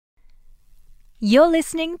You're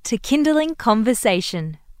listening to Kindling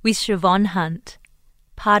Conversation with Siobhan Hunt,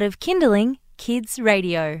 part of Kindling Kids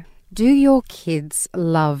Radio. Do your kids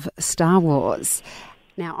love Star Wars?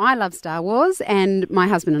 Now, I love Star Wars, and my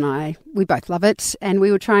husband and I, we both love it, and we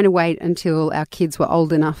were trying to wait until our kids were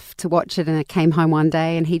old enough to watch it, and I came home one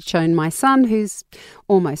day and he'd shown my son, who's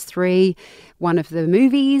almost 3, one of the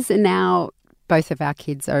movies, and now both of our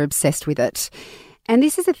kids are obsessed with it. And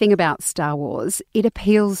this is the thing about Star Wars. It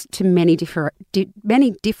appeals to many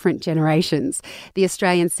different generations. The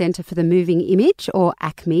Australian Centre for the Moving Image, or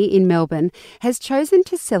ACMI, in Melbourne, has chosen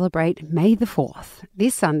to celebrate May the 4th.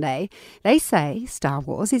 This Sunday, they say Star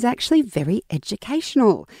Wars is actually very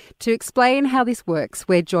educational. To explain how this works,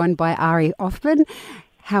 we're joined by Arieh Offman.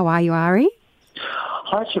 How are you, Arieh?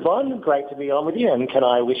 Hi, Siobhan. Great to be on with you. And can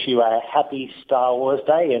I wish you a happy Star Wars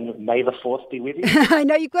Day and May the 4th be with you? I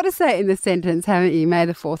know, you've got to say it in the sentence, haven't you? May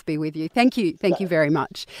the 4th be with you. Thank you. Thank you very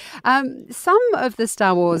much. Some of the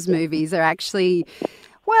Star Wars movies are actually,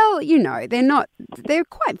 well, you know, they're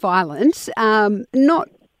quite violent, not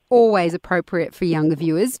always appropriate for younger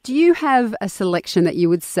viewers. Do you have a selection that you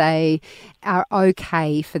would say are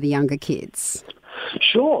okay for the younger kids?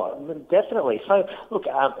 Sure, definitely. So, look,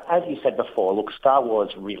 as you said before, Star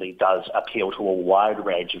Wars really does appeal to a wide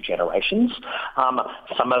range of generations.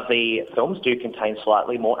 Some of the films do contain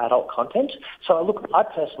slightly more adult content. So, look, I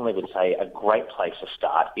personally would say a great place to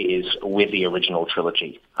start is with the original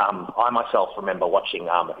trilogy. I myself remember watching,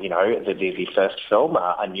 the first film,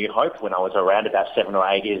 A New Hope, when I was around about 7 or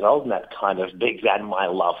 8 years old, and that kind of began my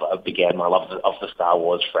love of the Star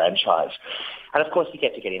Wars franchise. And, of course, you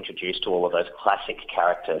get introduced to all of those classic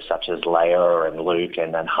characters such as Leia and Luke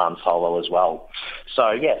and Han Solo as well.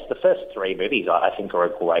 So, yes, the first 3 movies I think are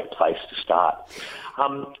a great place to start.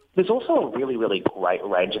 There's also a really, really great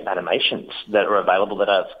range of animations that are available that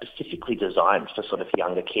are specifically designed for sort of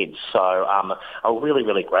younger kids. So a really,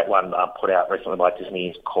 really great one put out recently by Disney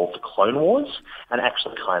is called The Clone Wars, and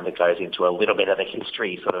actually kind of goes into a little bit of the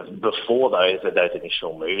history sort of before those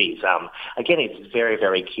initial movies. Again, it's very,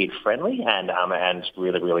 very kid-friendly and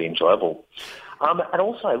really, really enjoyable. And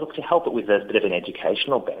also, look, to help it with a bit of an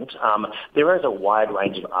educational bent, there is a wide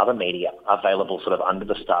range of other media available sort of under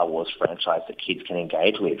the Star Wars franchise that kids can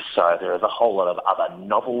engage with. So there is a whole lot of other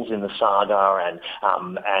novels in the saga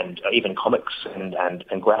and even comics and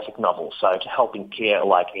graphic novels. So to help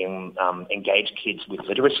engage kids with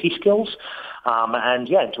literacy skills and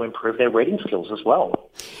to improve their reading skills as well.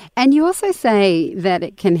 And you also say that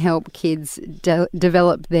it can help kids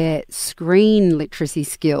develop their screen literacy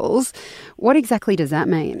skills. What exactly does that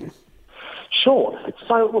mean? Sure.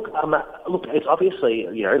 So, look, it's obviously,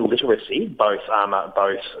 literacy, both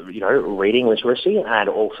reading literacy and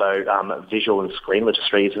also visual and screen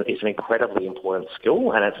literacy is an incredibly important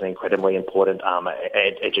skill, and it's an incredibly important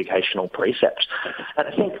educational precept. And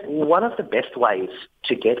I think one of the best ways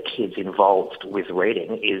to get kids involved with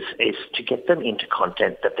reading is to get them into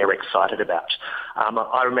content that they're excited about.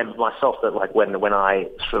 I remember myself that when I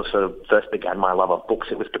sort of first began my love of books,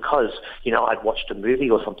 it was because, I'd watched a movie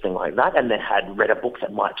or something like that and then had read a book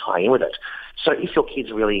that might tie in with it. So if your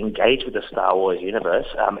kids really engage with the Star Wars universe,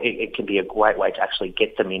 it can be a great way to actually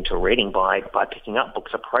get them into reading by picking up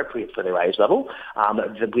books appropriate for their age level,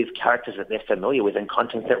 with characters that they're familiar with and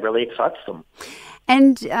content that really excites them.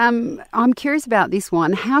 And I'm curious about this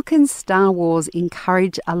one. How can Star Wars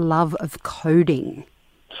encourage a love of coding?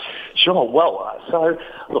 Sure. Well, so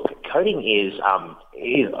look, coding is a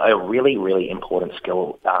really, really important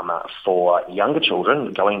skill for younger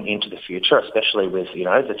children going into the future, especially with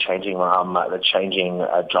the changing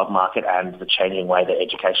job market and the changing way that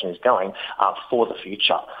education is going for the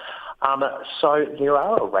future. So there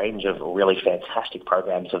are a range of really fantastic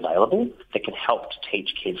programs available that can help to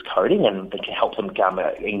teach kids coding and that can help them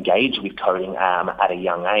engage with coding at a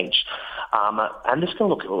young age. And this can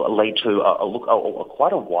lead to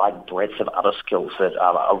quite a wide breadth of other skills that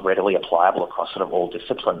are readily applicable across sort of all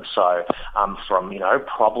disciplines. So from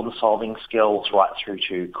problem-solving skills right through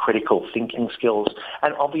to critical thinking skills,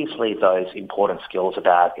 and obviously those important skills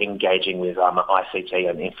about engaging with ICT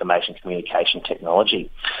and information communication technology.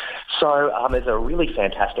 So there's a really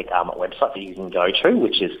fantastic website that you can go to,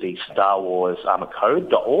 which is the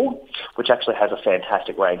StarWarsCode.org, which actually has a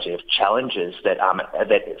fantastic range of challenges that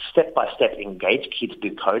step-by-step engage kids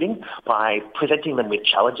with coding by presenting them with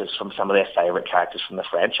challenges from some of their favourite characters from the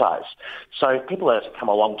franchise. So if people are to come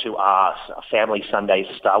along to our Family Sundays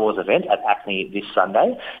Star Wars event at ACMI this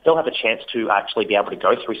Sunday, they'll have a chance to actually be able to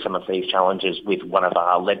go through some of these challenges with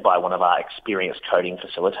led by one of our experienced coding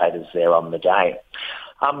facilitators there on the day.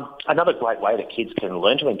 Another great way that kids can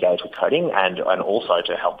learn to engage with coding and also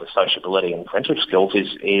to help with sociability and friendship skills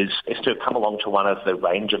is to come along to one of the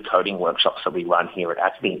range of coding workshops that we run here at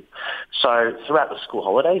ACMI. So throughout the school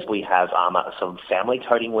holidays, we have some family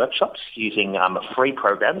coding workshops using free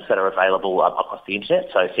programs that are available across the internet,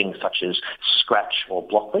 so things such as Scratch or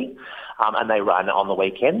Blockly. And they run on the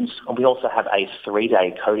weekends. And we also have a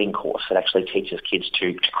 3-day coding course that actually teaches kids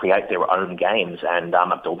to create their own games and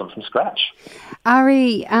build them from scratch.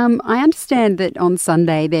 Ari, I understand that on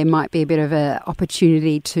Sunday there might be a bit of an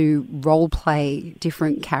opportunity to role-play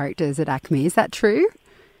different characters at ACMI. Is that true?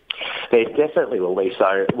 There definitely will be.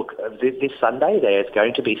 So, look, this Sunday there's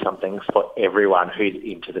going to be something for everyone who's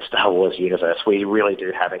into the Star Wars universe. We really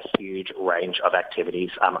do have a huge range of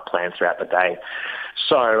activities planned throughout the day.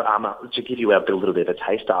 So, to give you a little bit of a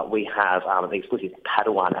taster, we have the exclusive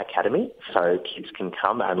Padawan Academy. So kids can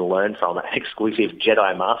come and learn from an exclusive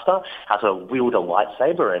Jedi Master how to wield a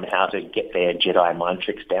lightsaber and how to get their Jedi mind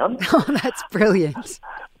tricks down. Oh, that's brilliant.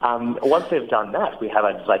 Once they've done that, they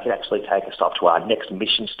can actually take us off to our next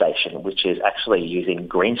mission station, which is actually using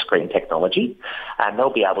green screen technology, and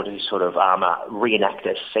they'll be able to sort of reenact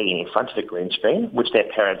a scene in front of the green screen, which their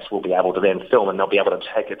parents will be able to then film, and they'll be able to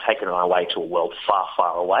take it on our way to a world far,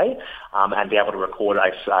 far away, and be able to record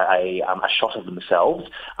a shot of themselves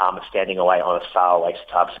standing away on a faraway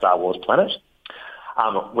Star Wars planet.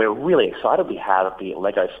 We're really excited. We have the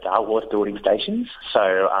Lego Star Wars building stations.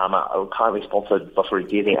 So kindly sponsored by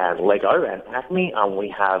Disney and Lego and ACMI. We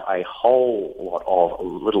have a whole lot of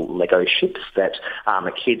little Lego ships that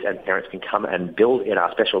kids and parents can come and build in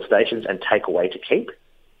our special stations and take away to keep.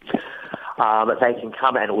 They can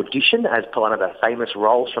come and audition as one of the famous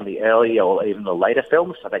roles from the earlier or even the later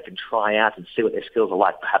films, so they can try out and see what their skills are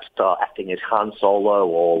like, perhaps acting as Han Solo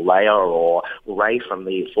or Leia or Rey from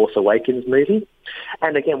the Force Awakens movie.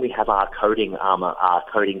 And again, we have our coding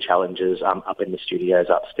challenges up in the studios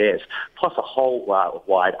upstairs, plus a whole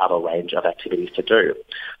wide other range of activities to do.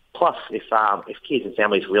 Plus, if kids and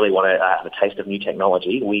families really want to have a taste of new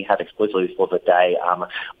technology, we have exclusively for the day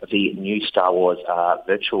the new Star Wars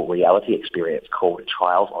virtual reality experience called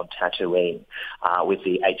Trials on Tatooine with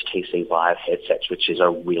the HTC Vive headsets, which is a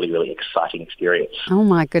really, really exciting experience. Oh,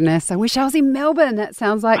 my goodness. I wish I was in Melbourne. That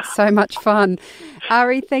sounds like so much fun.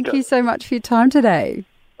 Ari, thank you so much for your time today.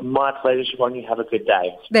 My pleasure, Siobhan. You have a good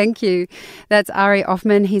day. Thank you. That's Arieh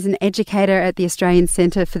Offman. He's an educator at the Australian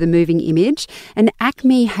Centre for the Moving Image. And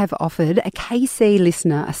ACMI have offered a KC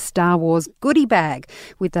listener a Star Wars goodie bag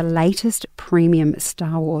with the latest premium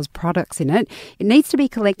Star Wars products in it. It needs to be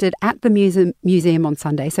collected at the museum on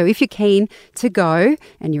Sunday. So if you're keen to go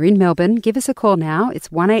and you're in Melbourne, give us a call now.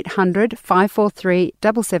 It's 1800 543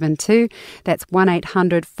 772. That's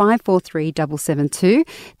 1800 543 772.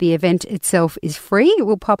 The event itself is free. It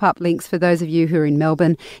will pop up links for those of you who are in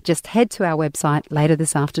Melbourne. Just head to our website later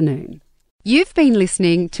this afternoon. You've been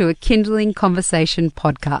listening to a Kindling Conversation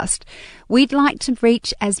podcast. We'd like to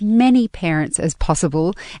reach as many parents as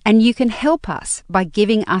possible, and you can help us by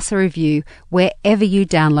giving us a review wherever you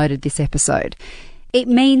downloaded this episode. It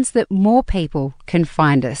means that more people can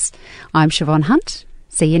find us. I'm Siobhan Hunt.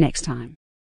 See you next time.